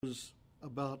Was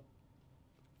about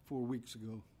 4 weeks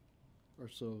ago or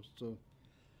so. So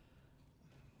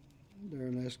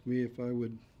Darren asked me if I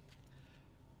would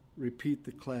repeat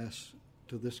the class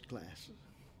to this class.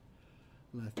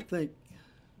 And I think,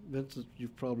 Vincent,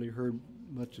 you've probably heard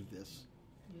much of this.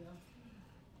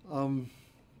 Yeah.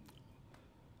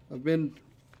 I've been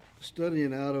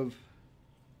studying out of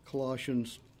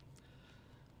Colossians,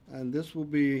 and this will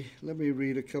be, let me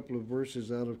read a couple of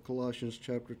verses out of Colossians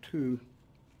chapter 2.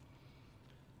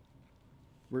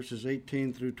 Verses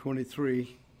 18 through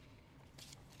 23.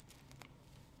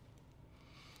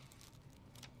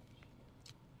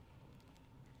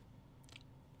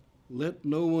 Let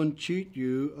no one cheat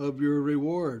you of your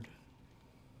reward.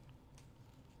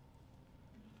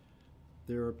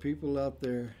 There are people out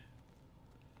there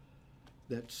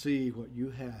that see what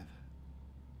you have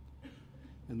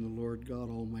in the Lord God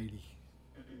Almighty,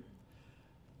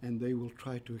 and they will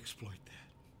try to exploit that.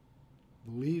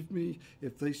 Believe me,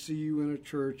 if they see you in a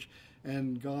church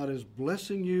and God is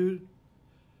blessing you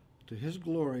to His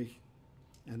glory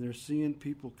and they're seeing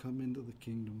people come into the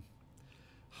kingdom,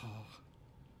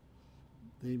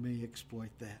 they may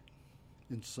exploit that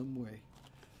in some way.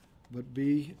 But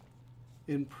be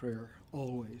in prayer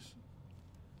always.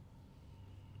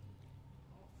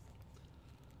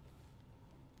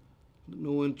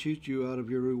 No one cheat you out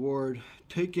of your reward,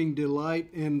 taking delight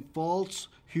in false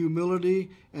humility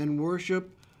and worship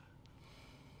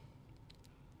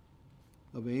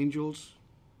of angels,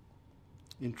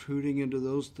 intruding into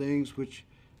those things which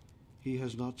he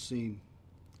has not seen,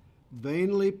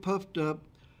 vainly puffed up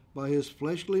by his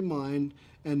fleshly mind,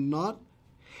 and not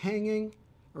hanging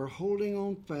or holding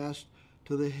on fast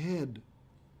to the head,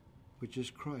 which is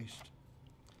Christ,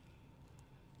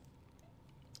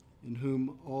 in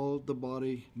whom all the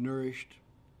body, nourished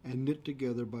and knit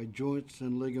together by joints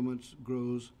and ligaments,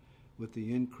 grows with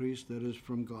the increase that is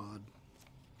from God.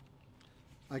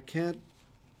 I can't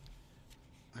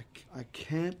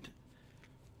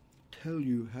tell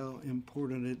you how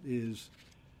important it is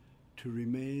to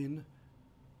remain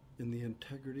in the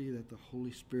integrity that the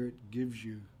Holy Spirit gives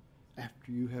you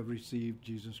after you have received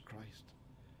Jesus Christ.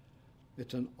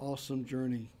 It's an awesome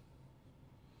journey.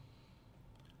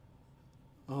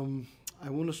 I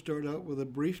want to start out with a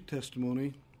brief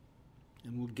testimony,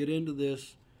 and we'll get into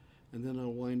this, and then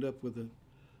I'll wind up with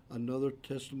another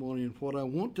testimony and what I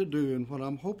want to do and what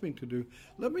I'm hoping to do.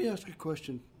 Let me ask a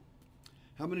question.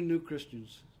 How many new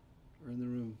Christians are in the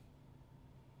room?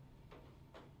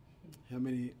 How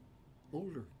many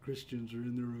older Christians are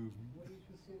in the room? What do you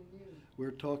consider new?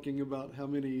 We're talking about how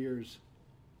many years?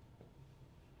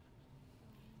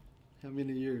 How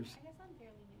many years? I guess I'm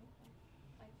fairly new,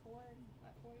 like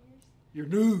 4 years. You're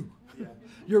new. Yeah.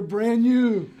 You're brand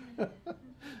new.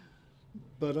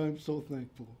 But I'm so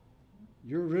thankful.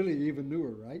 You're really even newer,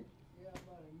 right? Yeah,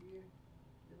 about a year,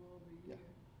 a little over a year.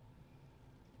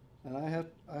 And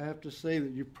I have to say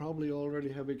that you probably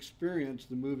already have experienced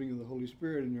the moving of the Holy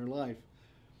Spirit in your life,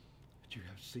 but you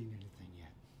haven't seen anything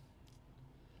yet.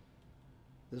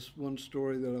 This one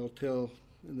story that I'll tell,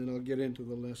 and then I'll get into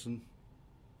the lesson.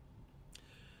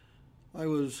 I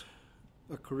was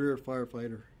a career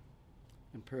firefighter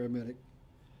and paramedic.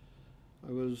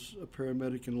 I was a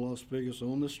paramedic in Las Vegas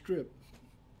on the Strip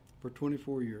for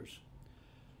 24 years,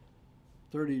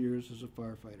 30 years as a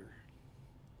firefighter.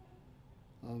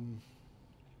 In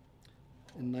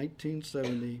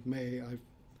 1970, May, I,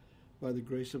 by the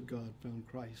grace of God, found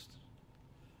Christ.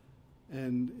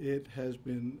 And it has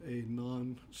been a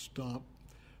non-stop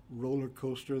roller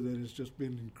coaster that has just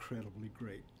been incredibly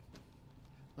great.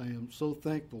 I am so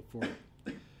thankful for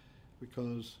it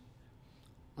because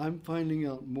I'm finding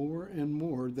out more and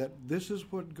more that this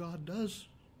is what God does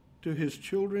to His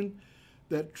children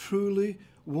that truly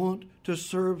want to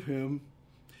serve Him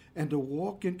and to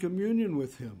walk in communion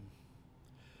with Him.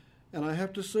 And I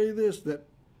have to say this, that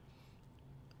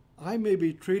I may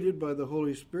be treated by the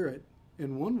Holy Spirit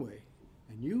in one way,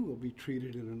 and you will be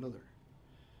treated in another.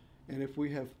 And if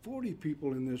we have 40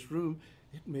 people in this room,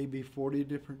 it may be 40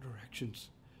 different directions,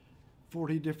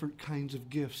 40 different kinds of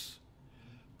gifts.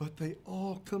 But they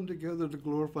all come together to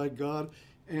glorify God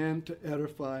and to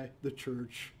edify the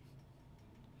church.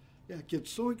 Yeah, I get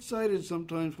so excited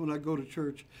sometimes when I go to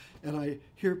church and I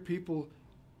hear people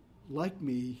like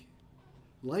me,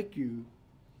 like you,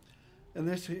 and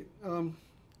they say,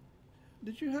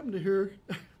 did you happen to hear?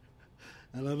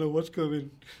 And I know what's coming.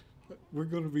 We're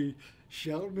going to be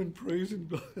shouting and praising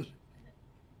God.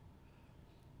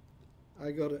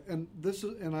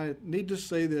 And I need to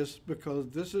say this because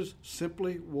this is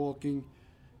simply walking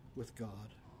with God.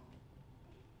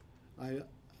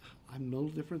 I'm no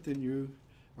different than you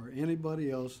or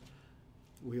anybody else.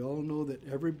 we all know that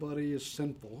everybody is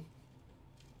sinful,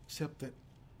 except that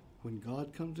when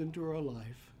God comes into our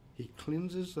life, He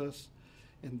cleanses us,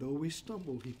 and though we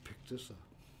stumble, He picks us up.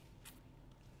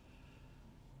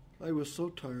 I was so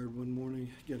tired one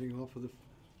morning getting off of the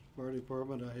fire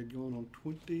department. I had gone on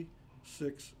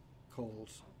 26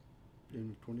 calls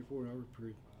in a 24-hour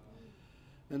period.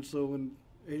 And so when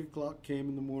 8 o'clock came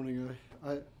in the morning,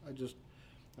 I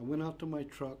went out to my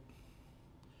truck,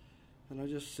 and I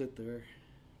just sit there.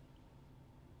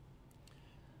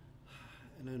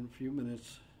 And in a few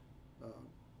minutes,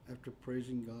 after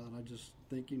praising God, I just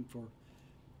thanking for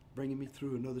bringing me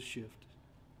through another shift.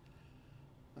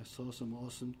 I saw some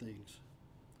awesome things.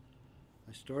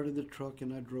 I started the truck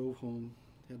and I drove home.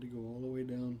 Had to go all the way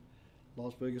down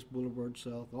Las Vegas Boulevard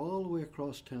South, all the way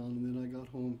across town, and then I got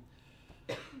home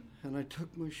and I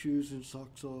took my shoes and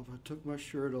socks off. I took my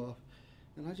shirt off,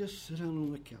 and I just sat down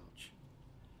on the couch.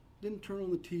 Didn't turn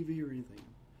on the TV or anything.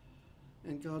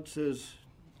 And God says,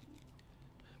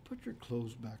 "Put your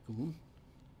clothes back on."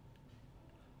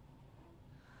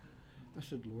 I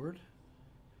said, "Lord,"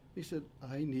 He said,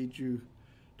 "I need you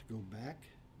to go back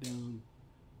down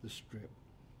the strip."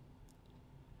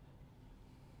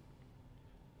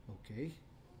 Okay.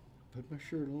 Put my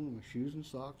shirt on, my shoes and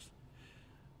socks.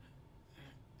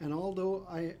 And although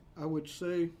I would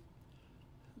say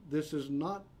this is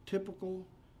not typical,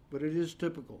 but it is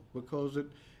typical because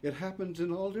it happens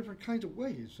in all different kinds of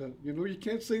ways. You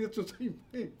can't say it's the same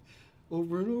thing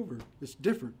over and over. It's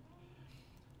different.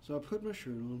 So I put my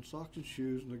shirt on, socks and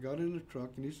shoes, and I got in the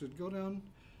truck, and He said, "Go down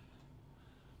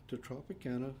to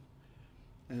Tropicana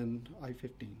and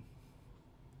I-15.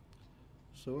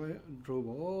 So I drove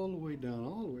all the way down,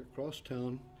 all the way across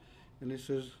town, and He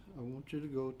says, "I want you to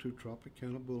go to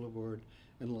Tropicana Boulevard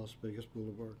and Las Vegas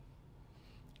Boulevard."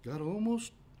 Got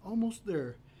almost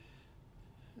there,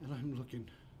 and I'm looking.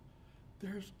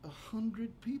 There's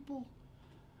 100 people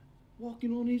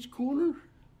walking on each corner,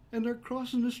 and they're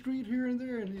crossing the street here and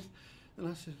there. And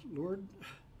I said, "Lord,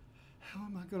 how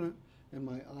am I going to?" And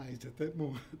my eyes at that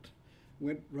moment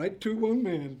went right to one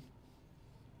man.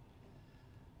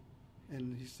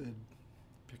 And He said,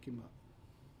 "Pick him up."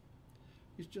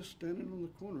 He's just standing on the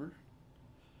corner.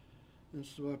 And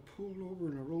so I pulled over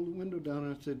and I rolled the window down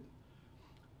and I said,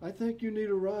 "I think you need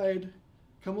a ride.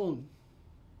 Come on."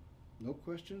 No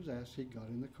questions asked. He got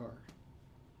in the car.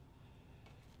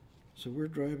 So we're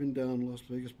driving down Las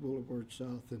Vegas Boulevard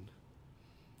South,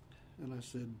 and I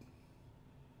said,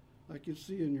 "I can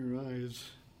see in your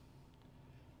eyes,"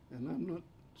 and I'm not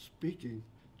speaking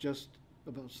just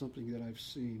about something that I've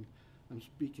seen. I'm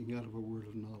speaking out of a word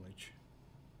of knowledge.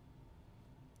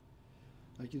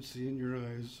 "I can see in your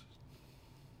eyes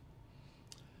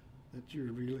that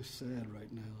you're really sad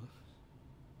right now,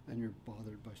 and you're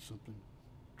bothered by something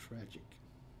tragic."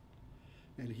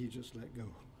 And he just let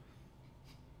go.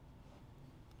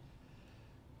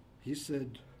 He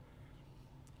said,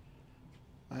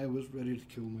 "I was ready to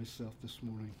kill myself this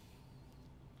morning.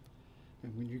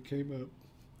 And when you came up,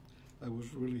 I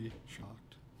was really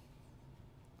shocked."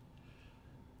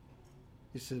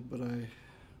 He said, "But I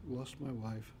lost my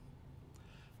wife.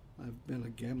 I've been a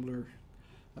gambler.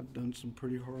 I've done some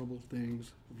pretty horrible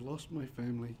things. I've lost my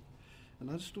family,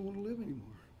 and I just don't want to live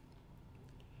anymore."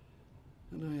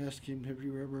 And I asked him, "Have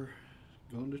you ever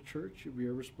gone to church? Have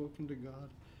you ever spoken to God?"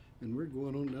 And we're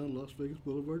going on down Las Vegas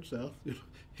Boulevard South,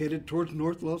 headed towards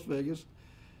North Las Vegas.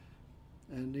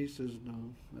 And he says,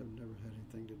 "No, I've never had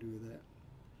anything to do with that."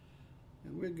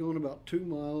 And we'd gone about 2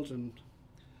 miles, and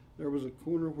there was a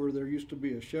corner where there used to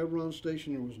be a Chevron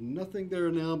station. There was nothing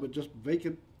there now but just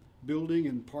vacant building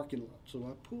and parking lot. So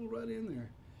I pulled right in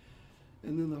there.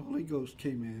 And then the Holy Ghost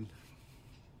came in.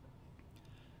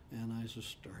 And I just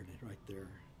started right there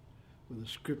with the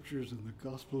scriptures and the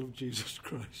gospel of Jesus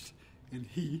Christ. And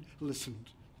he listened.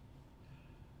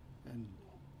 And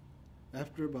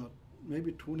after about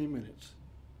maybe 20 minutes,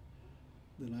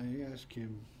 then I asked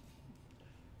him,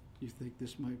 "You think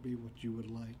this might be what you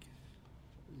would like?"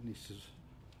 And he says,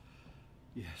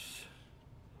 "Yes,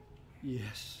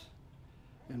 yes."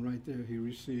 And right there he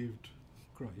received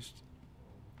Christ.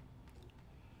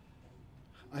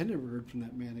 I never heard from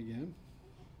that man again.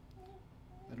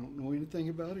 I don't know anything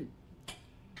about him.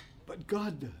 But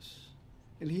God does.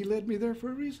 And he led me there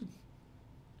for a reason.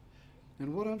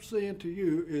 And what I'm saying to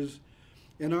you is,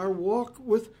 in our walk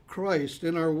with Christ,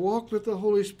 in our walk with the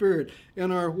Holy Spirit,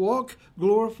 in our walk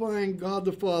glorifying God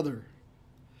the Father,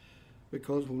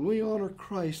 because when we honor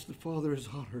Christ, the Father is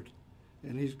honored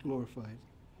and he's glorified.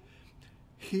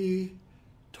 He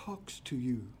talks to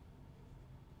you.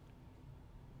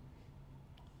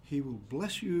 He will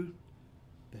bless you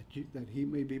that he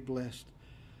may be blessed.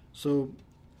 So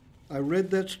I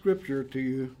read that scripture to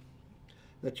you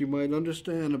that you might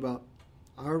understand about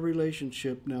our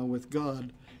relationship now with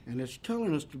God, and it's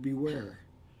telling us to beware,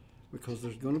 because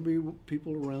there's going to be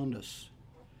people around us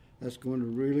that's going to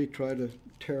really try to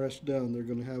tear us down. They're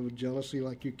going to have a jealousy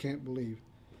like you can't believe.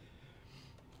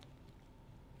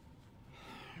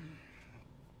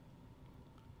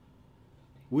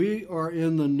 We are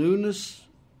in the newness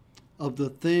of the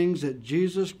things that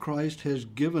Jesus Christ has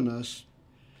given us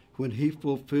when he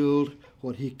fulfilled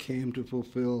what he came to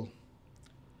fulfill.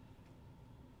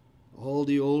 All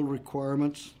the old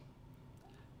requirements,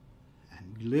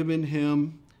 and we live in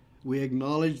him. We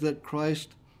acknowledge that Christ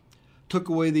took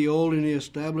away the old and he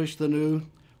established the new.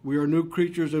 We are new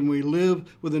creatures and we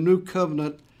live with a new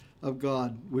covenant of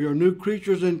God. We are new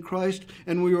creatures in Christ,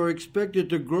 and we are expected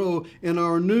to grow in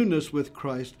our newness with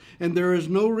Christ. And there is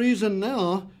no reason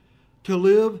now to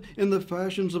live in the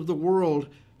fashions of the world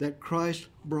that Christ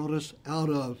brought us out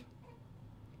of.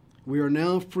 We are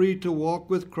now free to walk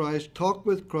with Christ, talk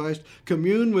with Christ,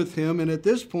 commune with him. And at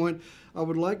this point, I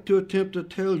would like to attempt to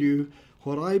tell you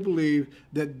what I believe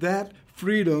that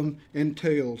freedom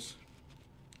entails.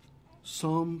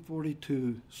 Psalm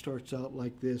 42 starts out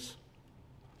like this.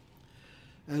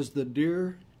 As the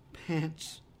deer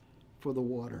pants for the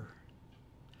water,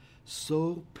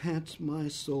 so pants my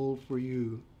soul for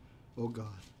you, O God.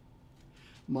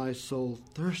 My soul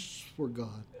thirsts for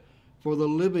God, for the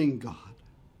living God.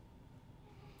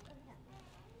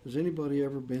 Has anybody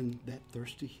ever been that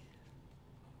thirsty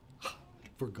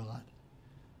for God?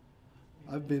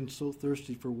 I've been so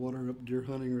thirsty for water up deer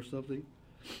hunting or something,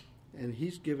 and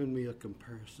he's given me a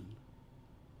comparison.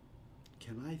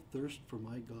 Can I thirst for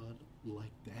my God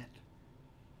like that?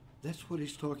 That's what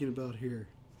he's talking about here.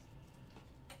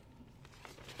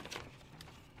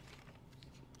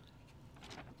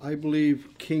 I believe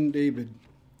King David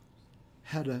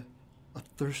had a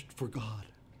thirst for God.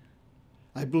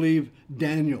 I believe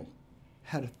Daniel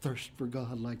had a thirst for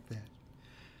God like that.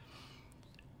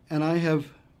 And I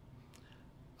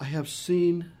have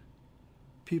seen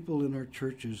people in our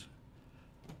churches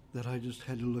that I just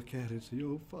had to look at and say,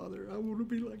 oh, Father, I want to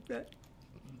be like that.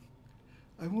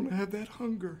 I want to have that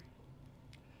hunger,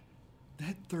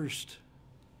 that thirst.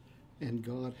 And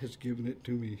God has given it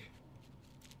to me.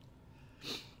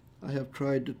 I have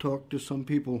tried to talk to some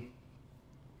people,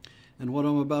 and what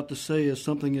I'm about to say is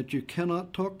something that you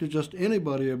cannot talk to just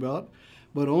anybody about,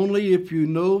 but only if you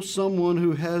know someone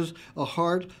who has a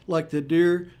heart like the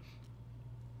deer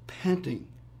panting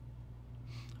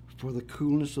for the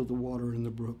coolness of the water in the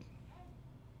brook.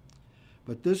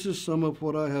 But this is some of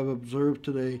what I have observed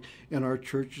today in our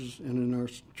churches and in our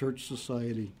church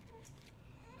society.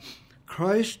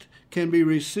 Christ can be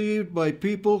received by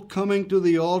people coming to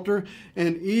the altar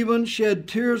and even shed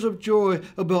tears of joy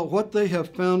about what they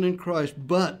have found in Christ.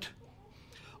 But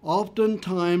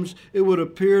oftentimes it would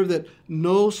appear that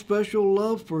no special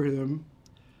love for him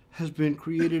has been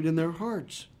created in their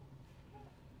hearts,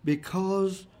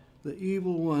 because the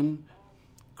evil one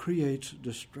creates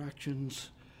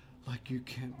distractions like you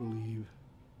can't believe.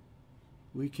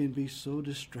 We can be so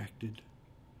distracted.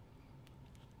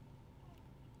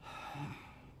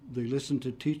 They listen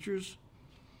to teachers.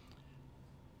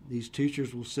 These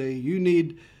teachers will say, you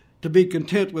need to be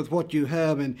content with what you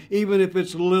have, and even if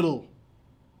it's little.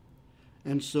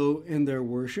 And so in their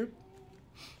worship,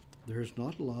 there's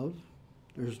not love.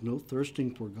 There's no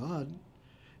thirsting for God.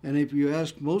 And if you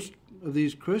ask most of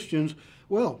these Christians,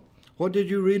 well, what did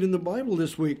you read in the Bible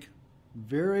this week?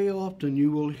 Very often you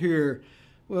will hear,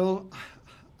 well,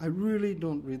 I really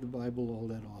don't read the Bible all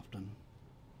that often.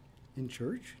 In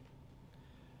church?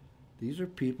 These are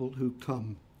people who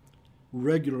come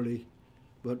regularly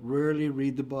but rarely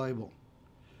read the Bible.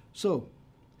 So,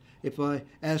 if I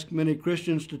ask many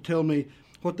Christians to tell me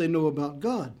what they know about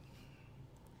God,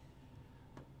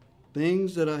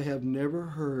 things that I have never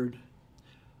heard.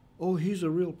 Oh, he's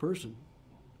a real person.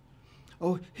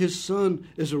 Oh, his son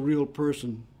is a real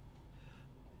person.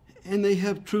 And they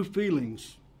have true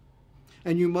feelings.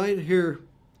 And you might hear,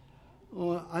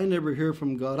 oh, I never hear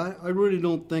from God. I really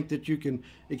don't think that you can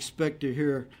expect to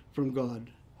hear from God.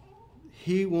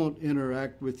 He won't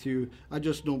interact with you. I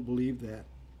just don't believe that.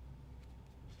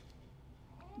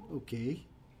 Okay.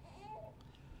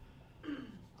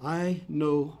 I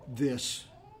know this,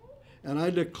 and I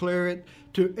declare it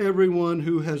to everyone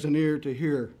who has an ear to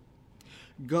hear.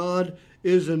 God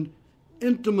is an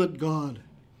intimate God,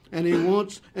 and he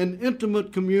wants an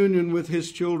intimate communion with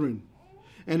his children.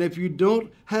 And if you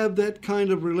don't have that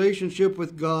kind of relationship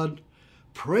with God,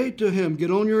 pray to him. Get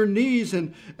on your knees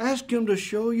and ask him to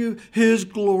show you his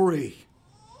glory.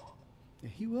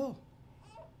 And he will.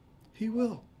 He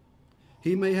will.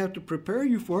 He may have to prepare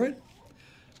you for it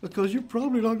because you're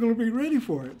probably not going to be ready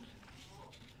for it.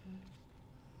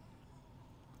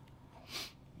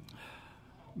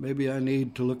 Maybe I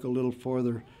need to look a little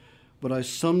farther, but I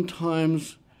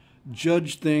sometimes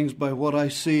judge things by what I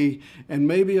see, and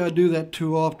maybe I do that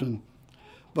too often.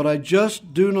 But I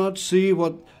just do not see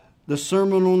what the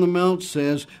Sermon on the Mount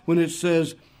says when it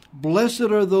says, "Blessed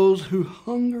are those who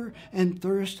hunger and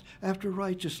thirst after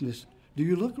righteousness." Do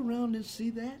you look around and see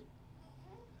that?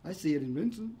 I see it in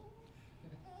Vincent.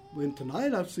 When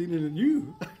tonight I've seen it in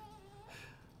you.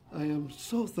 I am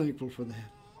so thankful for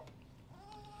that.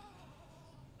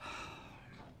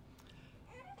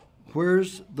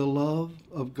 Where's the love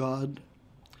of God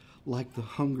like the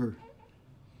hunger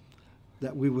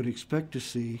that we would expect to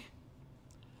see?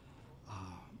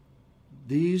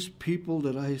 These people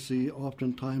that I see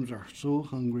oftentimes are so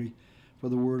hungry for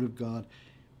the Word of God.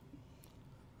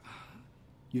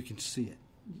 You can see it,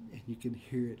 and you can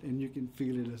hear it, and you can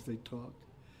feel it as they talk.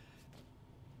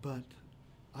 But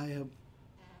I have,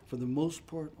 for the most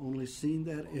part, only seen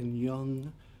that in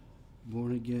young,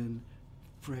 born-again,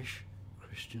 fresh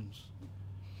Christians.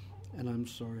 And I'm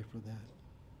sorry for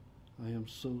that. I am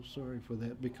so sorry for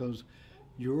that, because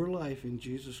your life in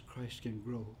Jesus Christ can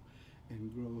grow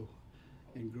and grow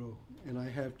and grow. And I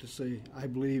have to say, I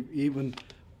believe even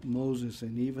Moses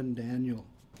and even Daniel,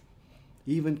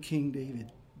 even King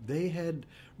David, they had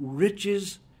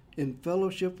riches in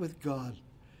fellowship with God,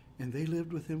 and they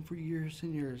lived with Him for years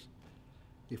and years.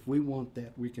 If we want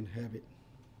that, we can have it.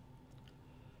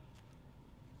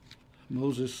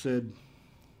 Moses said,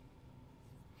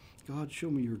 "God,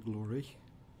 show me your glory."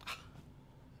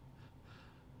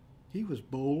 He was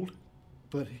bold,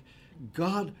 but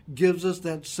God gives us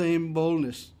that same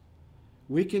boldness.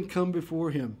 We can come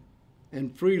before Him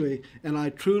and freely, and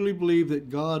I truly believe that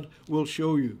God will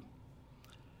show you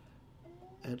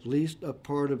at least a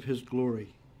part of His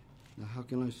glory. Now, how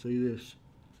can I say this?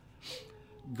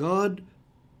 God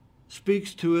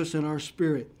speaks to us in our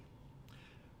spirit.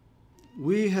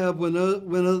 We have in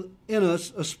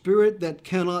us a spirit that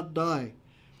cannot die.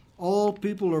 All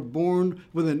people are born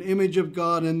with an image of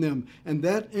God in them, and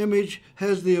that image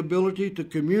has the ability to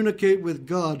communicate with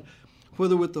God,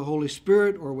 whether with the Holy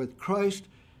Spirit or with Christ.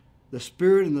 The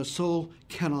spirit and the soul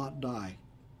cannot die.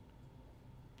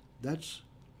 That's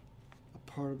a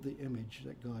part of the image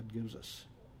that God gives us.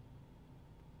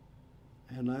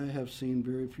 And I have seen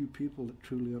very few people that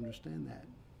truly understand that.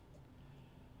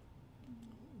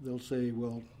 They'll say,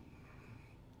 "Well,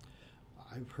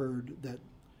 I've heard that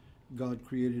God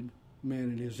created man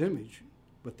in His image,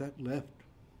 but that left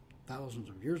thousands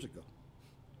of years ago."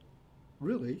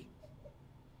 Really?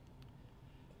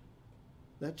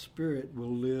 That spirit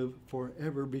will live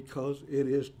forever because it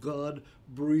is God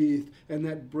breathed, and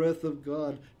that breath of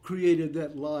God created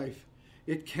that life.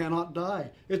 It cannot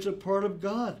die. It's a part of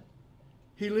God.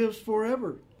 He lives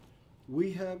forever.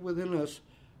 We have within us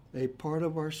a part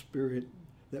of our spirit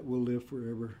that will live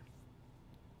forever.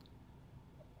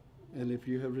 And if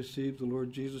you have received the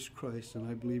Lord Jesus Christ, and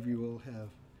I believe you all have,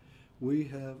 we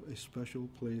have a special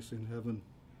place in heaven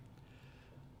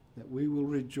that we will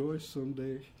rejoice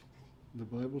someday. The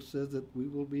Bible says that we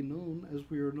will be known as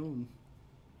we are known.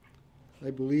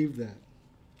 I believe that.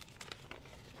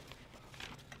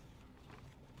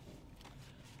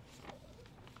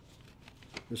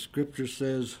 The Scripture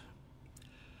says,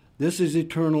 "This is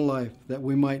eternal life, that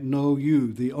we might know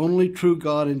you, the only true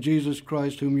God, and Jesus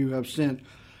Christ whom you have sent."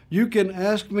 You can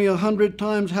ask me 100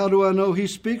 times, how do I know He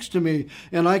speaks to me?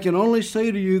 And I can only say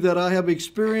to you that I have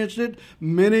experienced it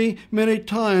many, many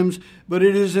times, but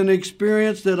it is an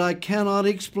experience that I cannot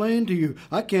explain to you.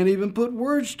 I can't even put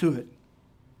words to it.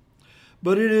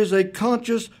 But it is a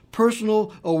conscious,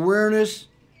 personal awareness.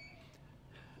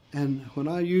 And when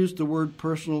I use the word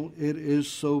personal, it is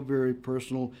so very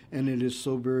personal, and it is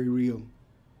so very real.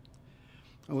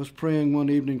 I was praying one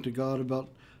evening to God about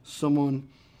someone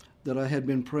that I had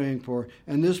been praying for,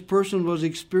 and this person was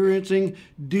experiencing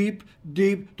deep,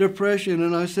 deep depression.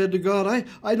 And I said to God,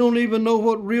 I don't even know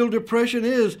what real depression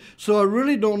is, so I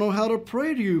really don't know how to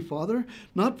pray to you, Father.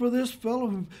 Not for this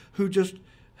fellow who just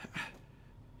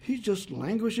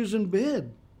languishes in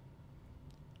bed.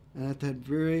 And at that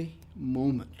very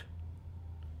moment,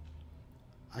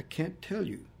 I can't tell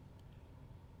you,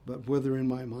 but whether in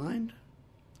my mind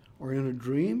or in a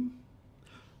dream,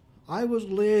 I was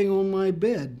laying on my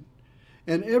bed,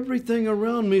 and everything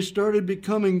around me started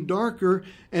becoming darker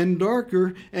and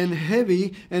darker and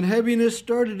heavy, and heaviness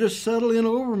started to settle in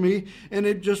over me, and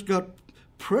it just got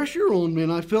pressure on me,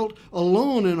 and I felt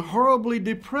alone and horribly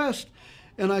depressed.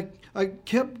 And I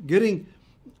kept getting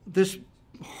this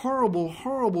horrible,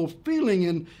 horrible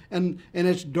feeling, and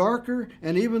it's darker,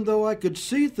 and even though I could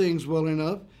see things well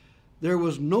enough, there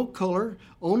was no color,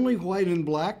 only white and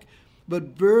black, but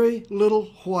very little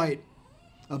white.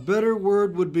 A better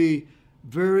word would be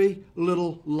very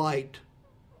little light.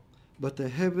 But the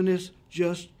heaviness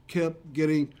just kept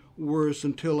getting worse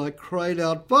until I cried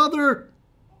out, "Father!"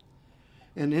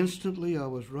 And instantly I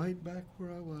was right back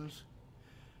where I was,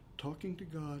 talking to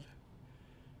God,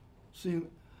 saying,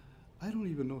 I don't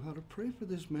even know how to pray for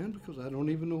this man because I don't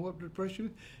even know what depression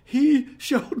is. He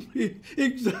showed me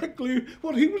exactly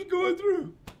what he was going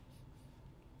through.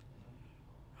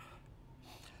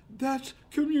 That's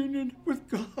communion with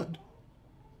God.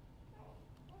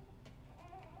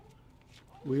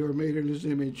 We are made in His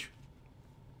image.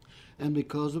 And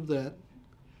because of that,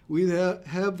 we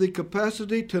have the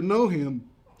capacity to know Him.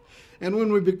 And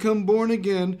when we become born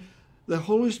again, the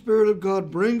Holy Spirit of God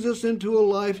brings us into a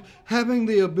life having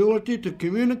the ability to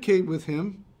communicate with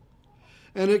Him.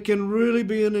 And it can really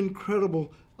be an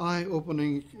incredible,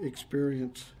 eye-opening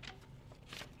experience.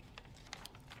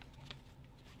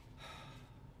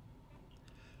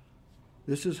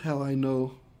 This is how I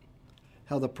know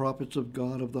how the prophets of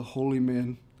God, of the holy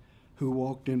men who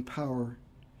walked in power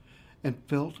and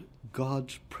felt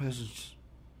God's presence.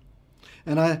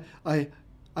 And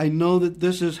I know that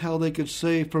this is how they could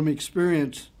say from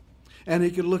experience. And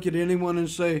he could look at anyone and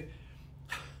say,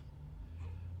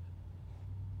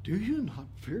 "Do you not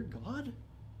fear God?"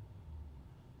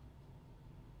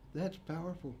 That's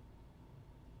powerful.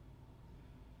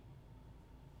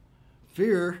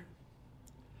 Fear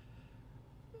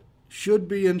should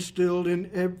be instilled in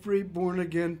every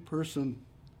born-again person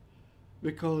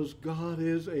because God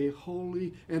is a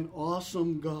holy and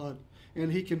awesome God,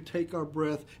 and He can take our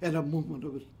breath at a moment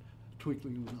of a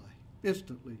twinkling of an eye,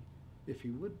 instantly, if He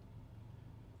would.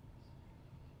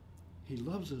 He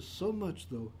loves us so much,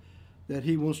 though, that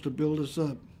He wants to build us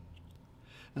up.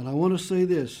 And I want to say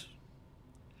this.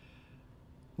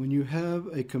 When you have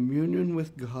a communion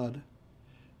with God,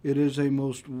 it is a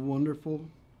most wonderful,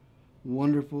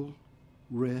 wonderful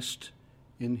rest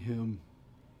in Him.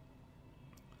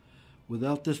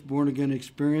 Without this born-again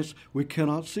experience, we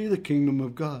cannot see the kingdom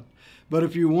of God. But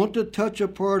if you want to touch a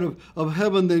part of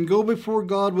heaven, then go before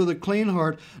God with a clean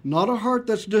heart, not a heart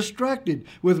that's distracted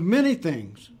with many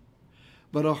things,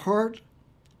 but a heart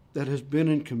that has been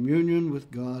in communion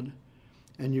with God,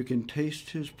 and you can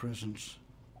taste His presence.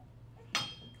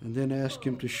 And then ask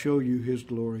Him to show you His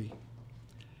glory.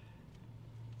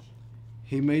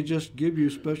 He may just give you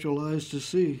special eyes to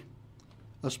see,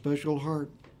 a special heart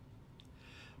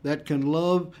that can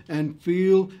love and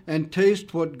feel and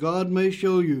taste what God may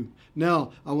show you.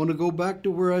 Now, I want to go back to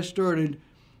where I started.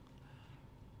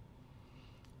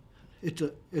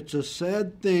 It's a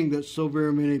sad thing that so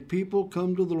very many people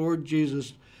come to the Lord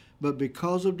Jesus, but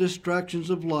because of distractions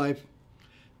of life,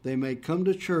 they may come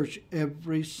to church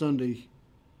every Sunday,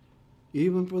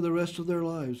 even for the rest of their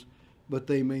lives, but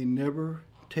they may never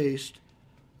taste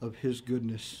of His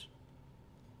goodness.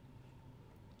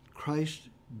 Christ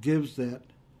gives that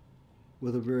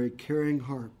with a very caring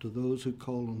heart to those who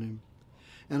call on Him.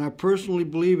 And I personally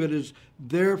believe it is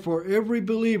there for every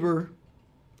believer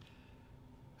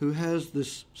who has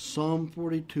this Psalm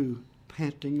 42,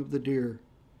 panting of the deer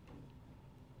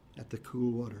at the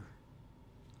cool water.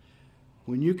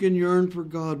 When you can yearn for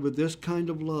God with this kind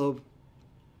of love,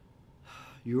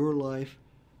 your life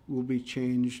will be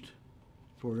changed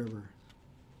forever.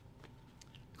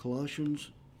 Colossians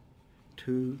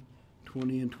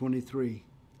 2:20 and 23.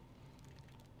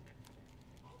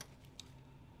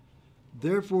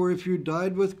 Therefore, if you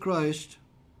died with Christ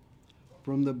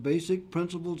from the basic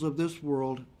principles of this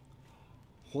world,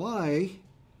 why,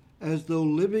 as though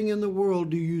living in the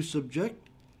world, do you subject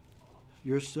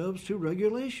yourselves to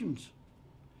regulations?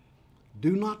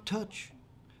 Do not touch,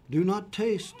 do not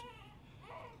taste,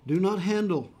 do not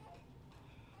handle,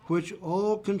 which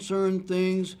all concern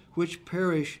things which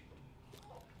perish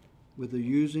with the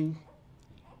using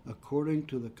according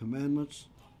to the commandments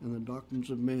and the doctrines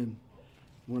of men.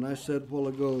 When I said a while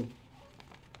ago,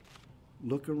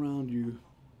 look around you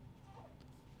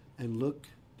and look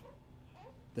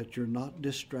that you're not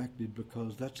distracted,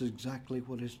 because that's exactly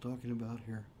what he's talking about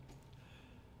here.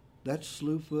 That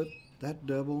slewfoot, that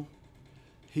devil,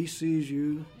 he sees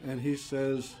you and he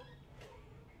says,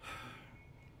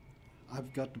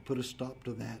 I've got to put a stop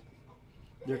to that.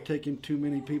 They're taking too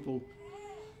many people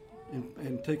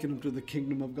and taking them to the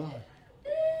kingdom of God.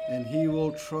 And he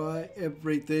will try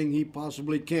everything he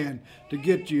possibly can to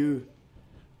get you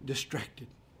distracted.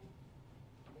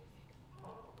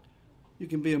 You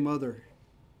can be a mother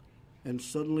and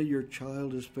suddenly your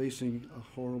child is facing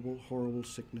a horrible, horrible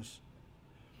sickness.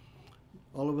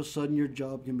 All of a sudden your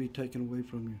job can be taken away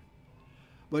from you.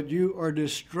 But you are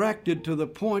distracted to the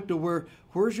point to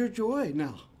where's your joy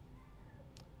now?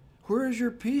 Where is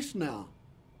your peace now?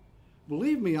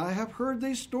 Believe me, I have heard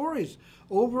these stories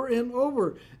over and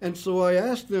over. And so I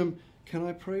asked them, can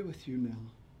I pray with you now?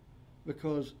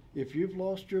 Because if you've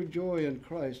lost your joy in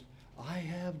Christ, I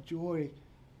have joy.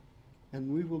 And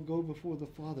we will go before the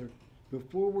Father.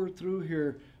 Before we're through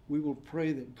here, we will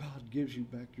pray that God gives you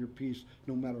back your peace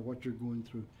no matter what you're going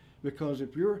through. Because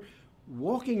if you're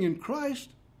walking in Christ,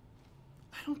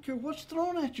 I don't care what's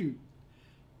thrown at you.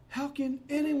 How can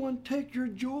anyone take your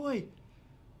joy?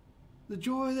 The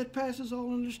joy that passes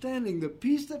all understanding, the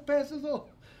peace that passes all.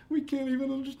 We can't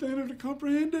even understand it or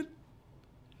comprehend it.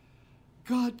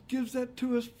 God gives that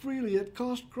to us freely. It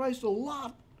cost Christ a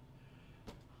lot.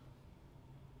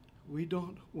 We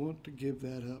don't want to give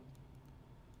that up.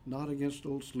 Not against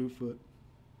old Slewfoot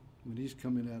when he's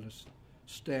coming at us.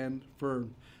 Stand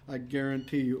firm. I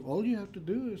guarantee you, all you have to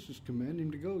do is just command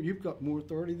him to go. You've got more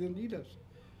authority than he does.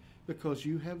 Because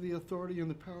you have the authority and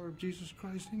the power of Jesus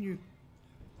Christ in you.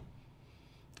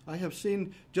 I have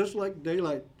seen, just like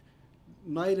daylight,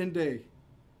 night and day,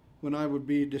 when I would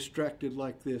be distracted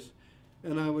like this,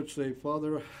 and I would say,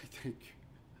 Father, I thank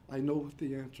you. I know what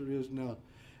the answer is now.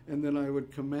 And then I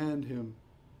would command him,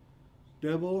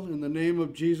 devil, in the name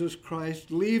of Jesus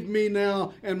Christ, leave me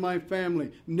now and my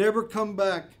family. Never come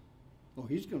back. Oh,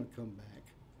 he's going to come back.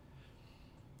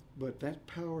 But that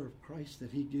power of Christ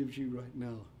that he gives you right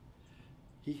now,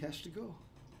 he has to go.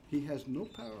 He has no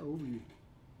power over you.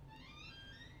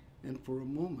 And for a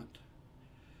moment,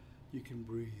 you can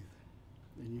breathe.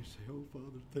 And you say, oh,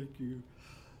 Father, thank you.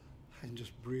 And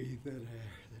just breathe that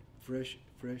air, that fresh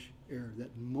air,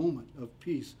 that moment of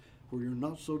peace where you're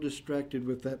not so distracted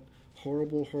with that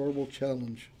horrible, horrible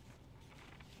challenge.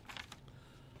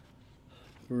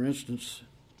 For instance,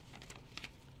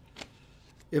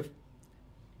 if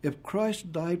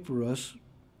Christ died for us,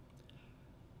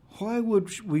 why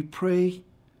would we pray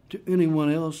to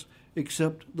anyone else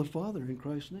except the Father in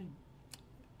Christ's name?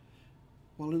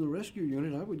 While in the rescue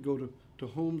unit, I would go to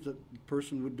homes that the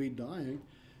person would be dying,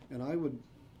 and I would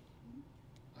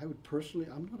personally,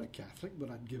 I'm not a Catholic, but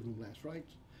I'd give them last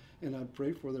rites, and I'd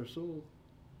pray for their soul.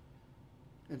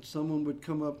 And someone would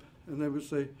come up and they would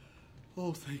say,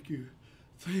 oh, thank you.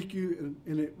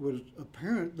 And it was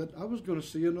apparent that I was going to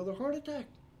see another heart attack.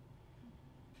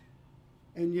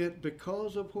 And yet,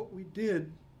 because of what we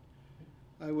did,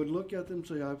 I would look at them and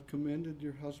say, I've commended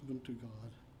your husband to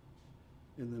God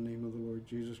in the name of the Lord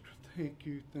Jesus Christ.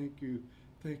 Thank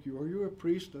you. Are you a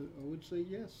priest? I would say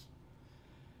yes.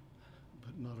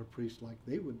 But not a priest like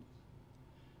they would.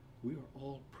 We are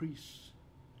all priests.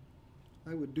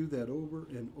 I would do that over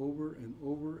and over and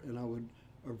over, and I would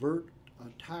avert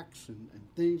attacks and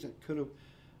things that could have.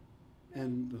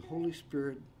 And the Holy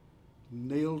Spirit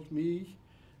nailed me,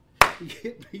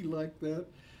 hit me like that,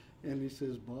 and he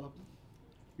says, Bob,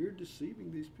 you're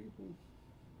deceiving these people.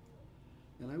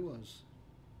 And I was,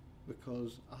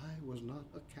 because I was not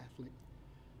a Catholic.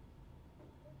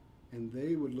 And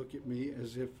they would look at me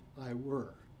as if I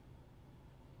were,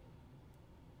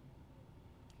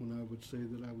 when I would say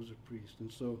that I was a priest.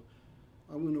 And so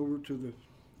I went over to the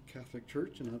Catholic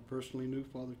Church, and I personally knew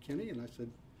Father Kenny, and I said,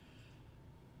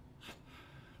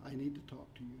 I need to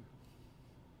talk to you.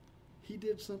 He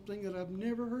did something that I've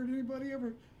never heard anybody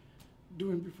ever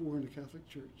doing before in the Catholic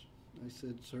Church. I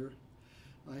said, sir,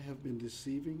 I have been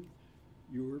deceiving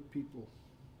your people.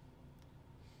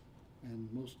 And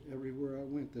most everywhere I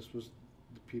went, this was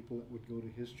the people that would go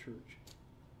to his church.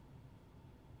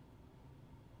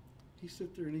 He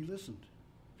sat there and he listened.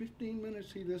 15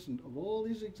 minutes he listened of all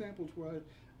these examples where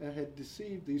I had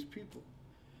deceived these people.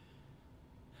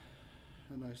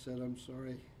 And I said, I'm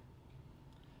sorry,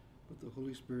 but the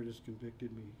Holy Spirit has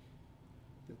convicted me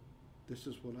that this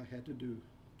is what I had to do.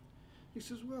 He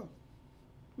says, well,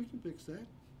 we can fix that.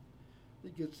 He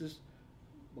gets this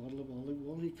bottle of olive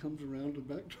oil, and he comes around the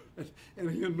back and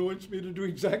he anoints me to do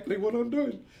exactly what I'm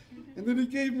doing. And then he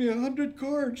gave me 100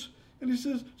 cards, and he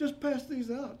says, just pass these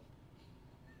out.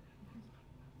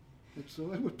 And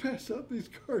so I would pass out these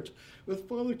cards with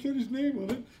Father Kenny's name on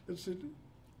it and said,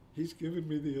 he's given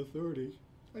me the authority.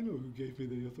 I know who gave me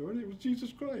the authority. It was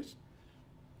Jesus Christ.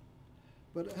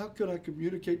 But how could I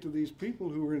communicate to these people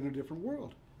who are in a different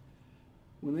world?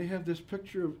 When they have this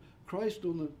picture of Christ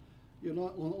on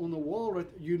the wall, right,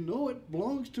 it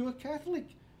belongs to a Catholic.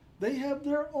 They have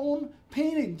their own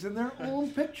paintings and their own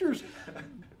pictures.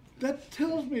 That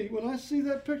tells me when I see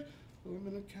that picture, oh, I'm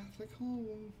in a Catholic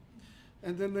home.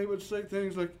 And then they would say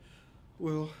things like,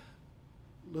 well,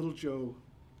 little Joe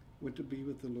went to be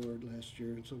with the Lord last year,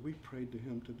 and so we prayed to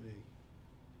him today.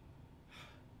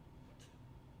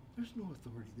 There's no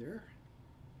authority there.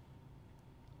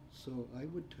 So I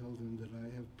would tell them that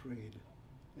I have prayed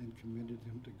and committed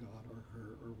him to God or her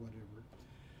or whatever.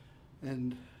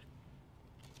 And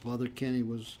Father Kenny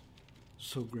was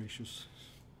so gracious.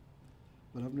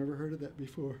 But I've never heard of that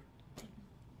before.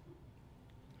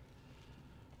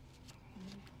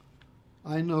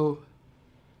 I know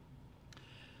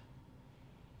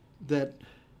that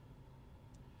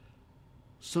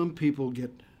some people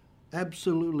get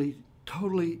absolutely,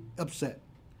 totally upset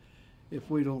if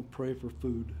we don't pray for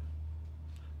food.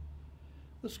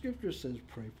 The scripture says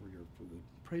pray for your food.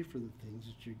 Pray for the things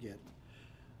that you get.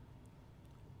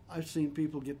 I've seen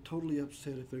people get totally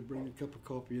upset if they bring a cup of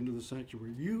coffee into the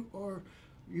sanctuary. You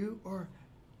are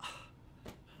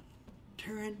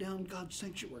tearing down God's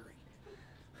sanctuary.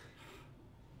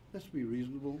 Let's be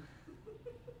reasonable.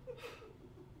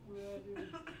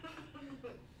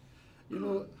 You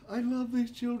know, I love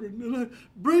these children. And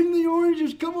bring the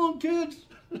oranges. Come on, kids.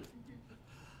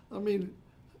 I mean,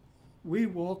 we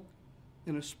walk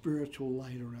in a spiritual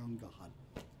light around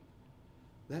God.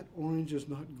 That orange is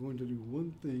not going to do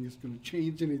one thing. It's going to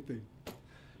change anything.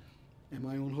 Am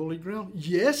I on holy ground?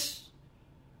 Yes.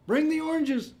 Bring the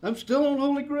oranges. I'm still on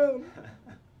holy ground.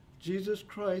 Jesus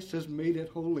Christ has made it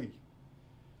holy.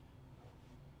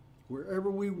 Wherever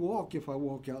we walk, if I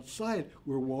walk outside,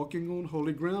 we're walking on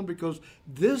holy ground because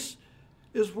this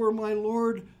is where my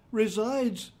Lord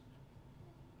resides.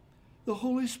 The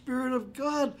Holy Spirit of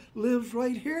God lives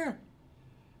right here.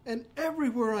 And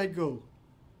everywhere I go,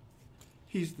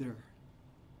 He's there.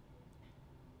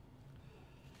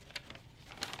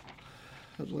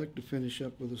 I'd like to finish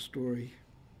up with a story.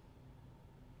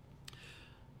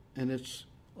 And it's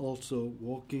also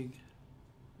walking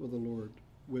with the Lord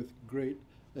with great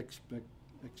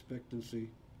expectancy.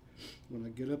 When I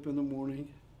get up in the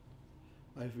morning,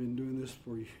 I've been doing this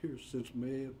for years, since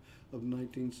May of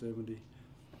 1970.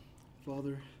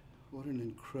 Father, what an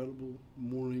incredible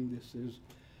morning this is.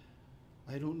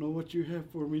 I don't know what you have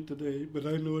for me today, but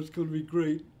I know it's going to be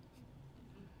great.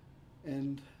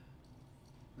 And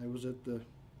I was at the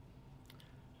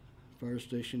fire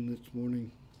station this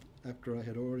morning after I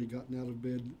had already gotten out of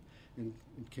bed and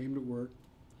came to work.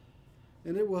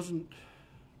 And it wasn't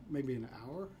maybe an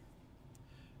hour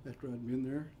after I'd been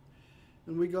there.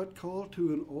 And we got called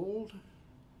to an old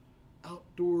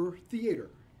outdoor theater.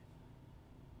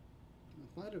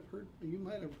 You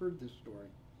might have heard this story.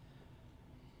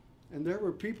 And there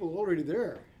were people already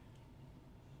there.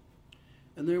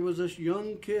 And there was this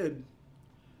young kid,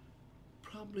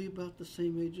 probably about the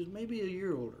same age as, maybe a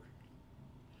year older.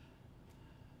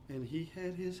 And he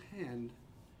had his hand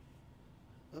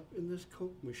up in this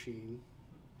Coke machine,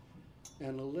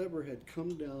 and a lever had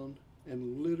come down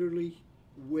and literally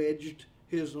wedged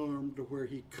his arm to where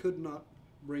he could not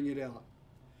bring it out.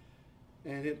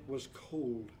 And it was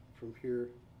cold from here,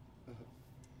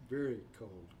 very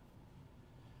cold.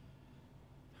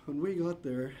 When we got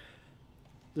there,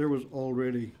 there was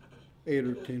already 8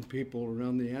 or 10 people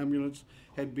around. The ambulance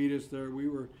had beat us there. We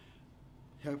were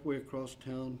halfway across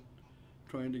town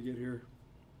trying to get here.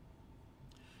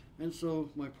 And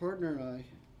so my partner and I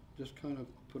just kind of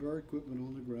put our equipment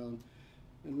on the ground,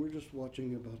 and we're just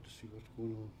watching about to see what's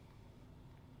going on.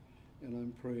 And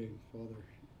I'm praying, Father,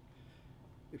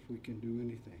 if we can do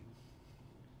anything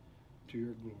to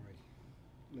your glory,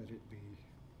 let it be.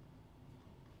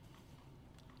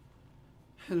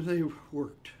 And they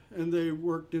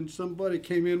worked, and somebody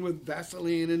came in with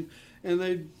Vaseline, and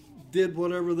they did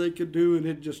whatever they could do, and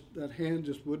that hand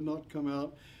just would not come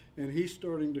out. And he's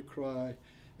starting to cry,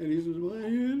 and he says, my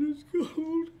hand is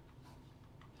cold.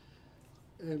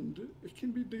 And it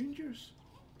can be dangerous.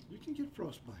 You can get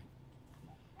frostbite.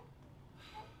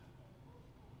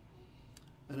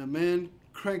 And a man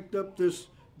cranked up this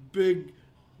big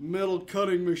metal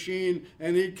cutting machine,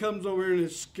 and he comes over here and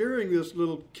is scaring this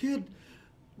little kid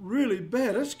really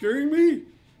bad. That's scaring me.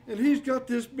 And he's got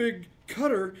this big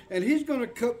cutter, and he's going to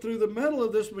cut through the metal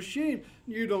of this machine.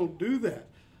 You don't do that.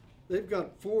 They've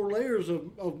got 4 layers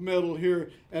of metal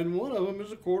here, and one of them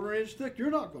is a 1/4 inch thick.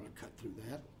 You're not going to cut through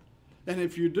that. And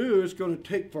if you do, it's going to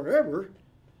take forever.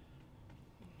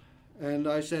 And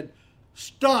I said,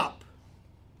 stop.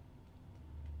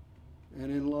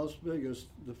 And in Las Vegas,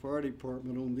 the fire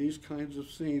department on these kinds of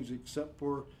scenes, except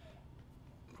for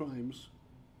crimes,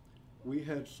 we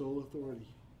had sole authority.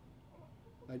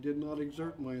 I did not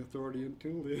exert my authority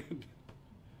until then.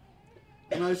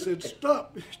 And I said,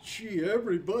 stop. Gee,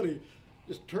 everybody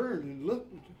just turned and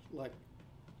looked like,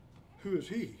 who is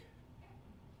he?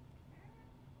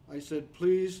 I said,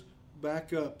 please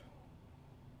back up.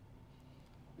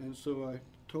 And so I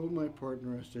told my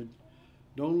partner, I said,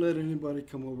 don't let anybody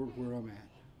come over where I'm at.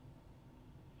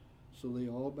 So they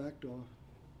all backed off.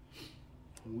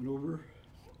 I went over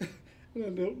and I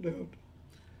knelt down.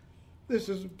 This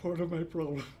isn't part of my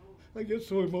problem. I get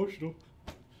so emotional.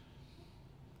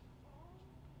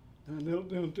 And I knelt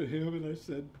down to him and I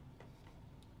said,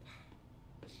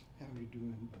 how are you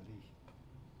doing, buddy?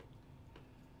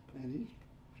 And he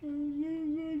said,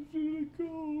 I'm feeling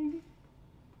cold.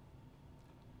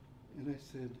 And I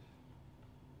said,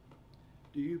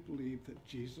 do you believe that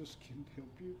Jesus can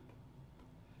help you?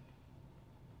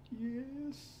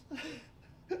 Yes.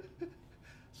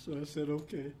 So I said,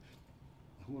 okay,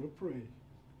 I want to pray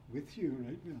with you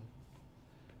right now.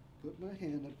 Put my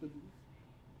hand up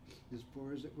as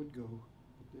far as it would go,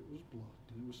 but it was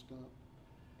blocked and it was stopped.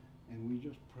 And we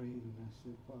just prayed, and I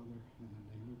said, Father, in the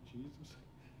name of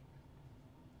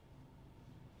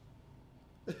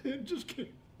Jesus. It just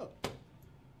came out.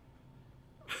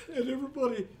 And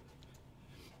everybody,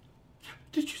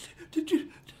 did you?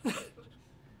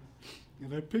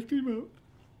 And I picked him up,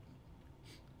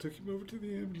 took him over to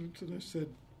the ambulance, and I said,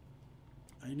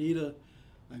 I need a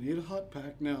hot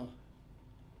pack now.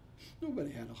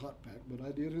 Nobody had a hot pack, but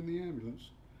I did in the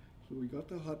ambulance. So we got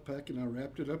the hot pack, and I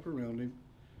wrapped it up around him.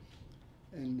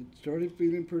 And it started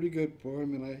feeling pretty good for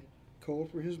him, and I called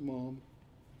for his mom,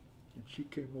 and she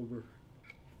came over.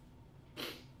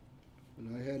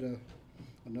 And I had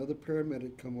another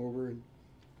paramedic come over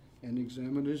and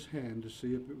examine his hand to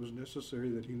see if it was necessary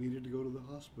that he needed to go to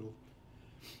the hospital.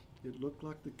 It looked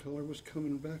like the color was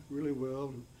coming back really well,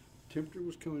 and temperature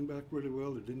was coming back really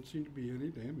well. There didn't seem to be any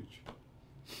damage.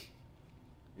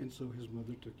 And so his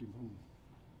mother took him home.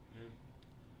 Yeah.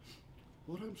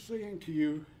 What I'm saying to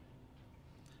you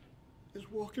is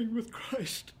walking with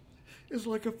Christ is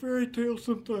like a fairy tale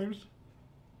sometimes.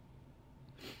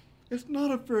 It's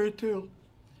not a fairy tale.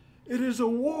 It is a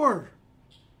war.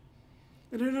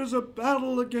 And it is a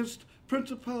battle against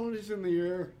principalities in the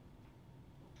air.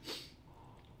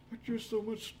 But you're so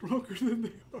much stronger than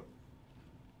they are.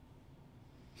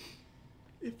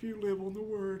 If you live on the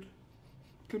Word,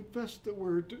 confess the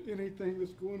Word to anything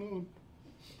that's going on.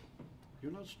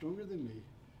 You're not stronger than me,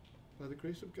 by the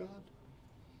grace of God.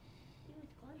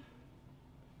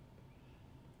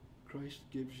 Christ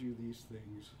gives you these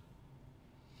things.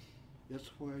 That's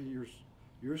why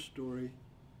your story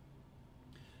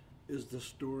is the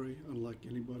story unlike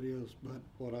anybody else. But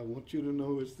what I want you to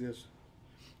know is this,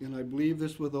 and I believe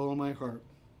this with all my heart.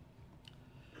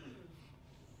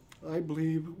 I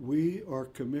believe we are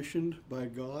commissioned by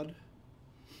God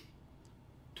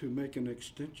to make an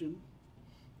extension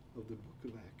of the book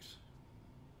of Acts.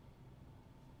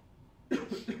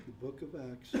 The book of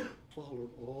Acts followed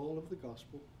all of the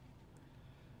gospel,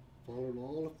 followed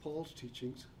all of Paul's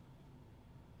teachings,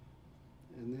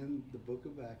 and then the book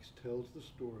of Acts tells the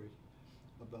story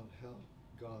about how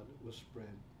God was spread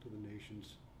to the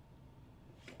nations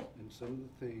and some of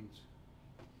the things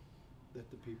that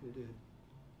the people did.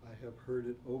 I have heard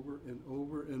it over and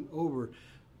over and over.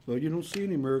 Well, you don't see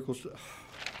any miracles.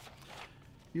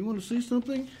 You want to see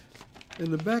something?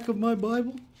 In the back of my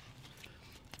Bible,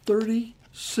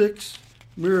 36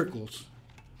 miracles.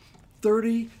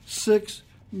 36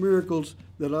 miracles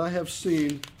that I have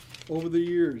seen over the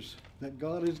years that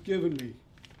God has given me.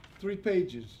 3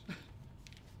 pages.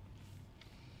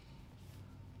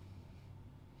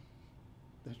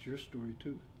 That's your story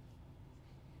too.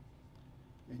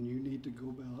 And you need to go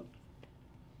about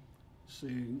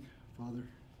saying, Father,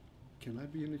 can I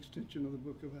be an extension of the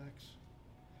book of Acts?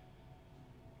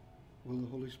 Will the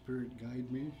Holy Spirit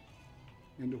guide me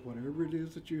into whatever it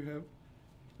is that you have?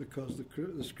 Because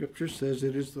the Scripture says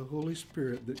it is the Holy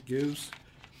Spirit that gives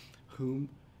whom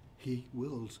He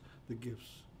wills the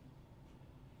gifts.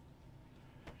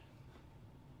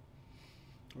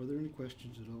 Are there any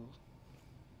questions at all?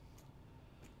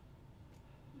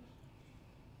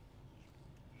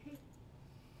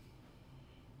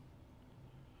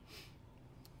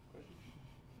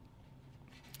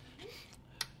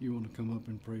 You want to come up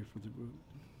and pray for the group?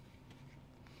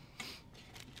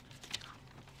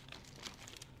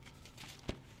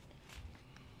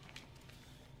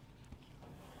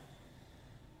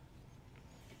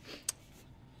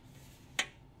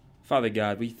 Father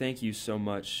God, we thank you so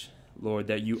much, Lord,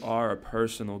 that you are a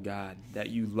personal God,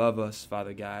 that you love us,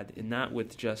 Father God, and not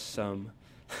with just some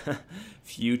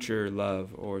future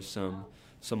love or some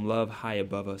love high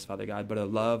above us, Father God, but a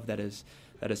love that is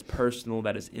personal,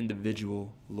 that is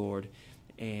individual, Lord,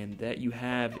 and that you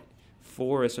have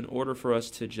for us in order for us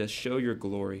to just show your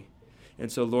glory. And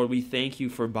so, Lord, we thank you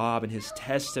for Bob and his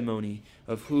testimony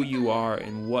of who you are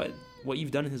and what what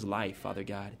you've done in his life, Father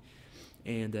God.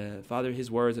 And Father,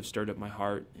 his words have stirred up my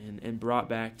heart and brought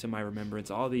back to my remembrance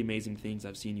all the amazing things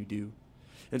I've seen you do.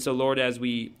 And so, Lord, as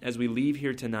we leave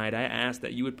here tonight, I ask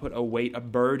that you would put a weight, a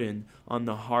burden on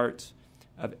the heart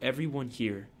of everyone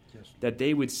here, Yes. that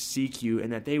they would seek you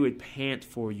and that they would pant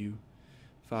for you,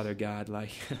 Father God,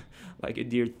 like a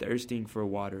deer thirsting for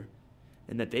water,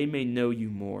 and that they may know you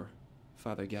more,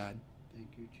 Father God. Thank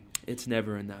you, Jesus. It's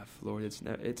never enough, Lord.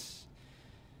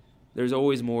 There's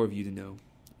always more of you to know.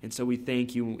 And so we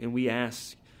thank you and we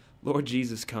ask, Lord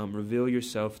Jesus, come, reveal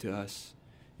yourself to us.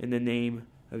 In the name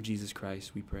of Jesus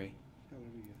Christ, we pray.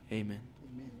 Hallelujah. Amen.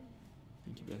 Amen.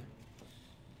 Thank you, brother.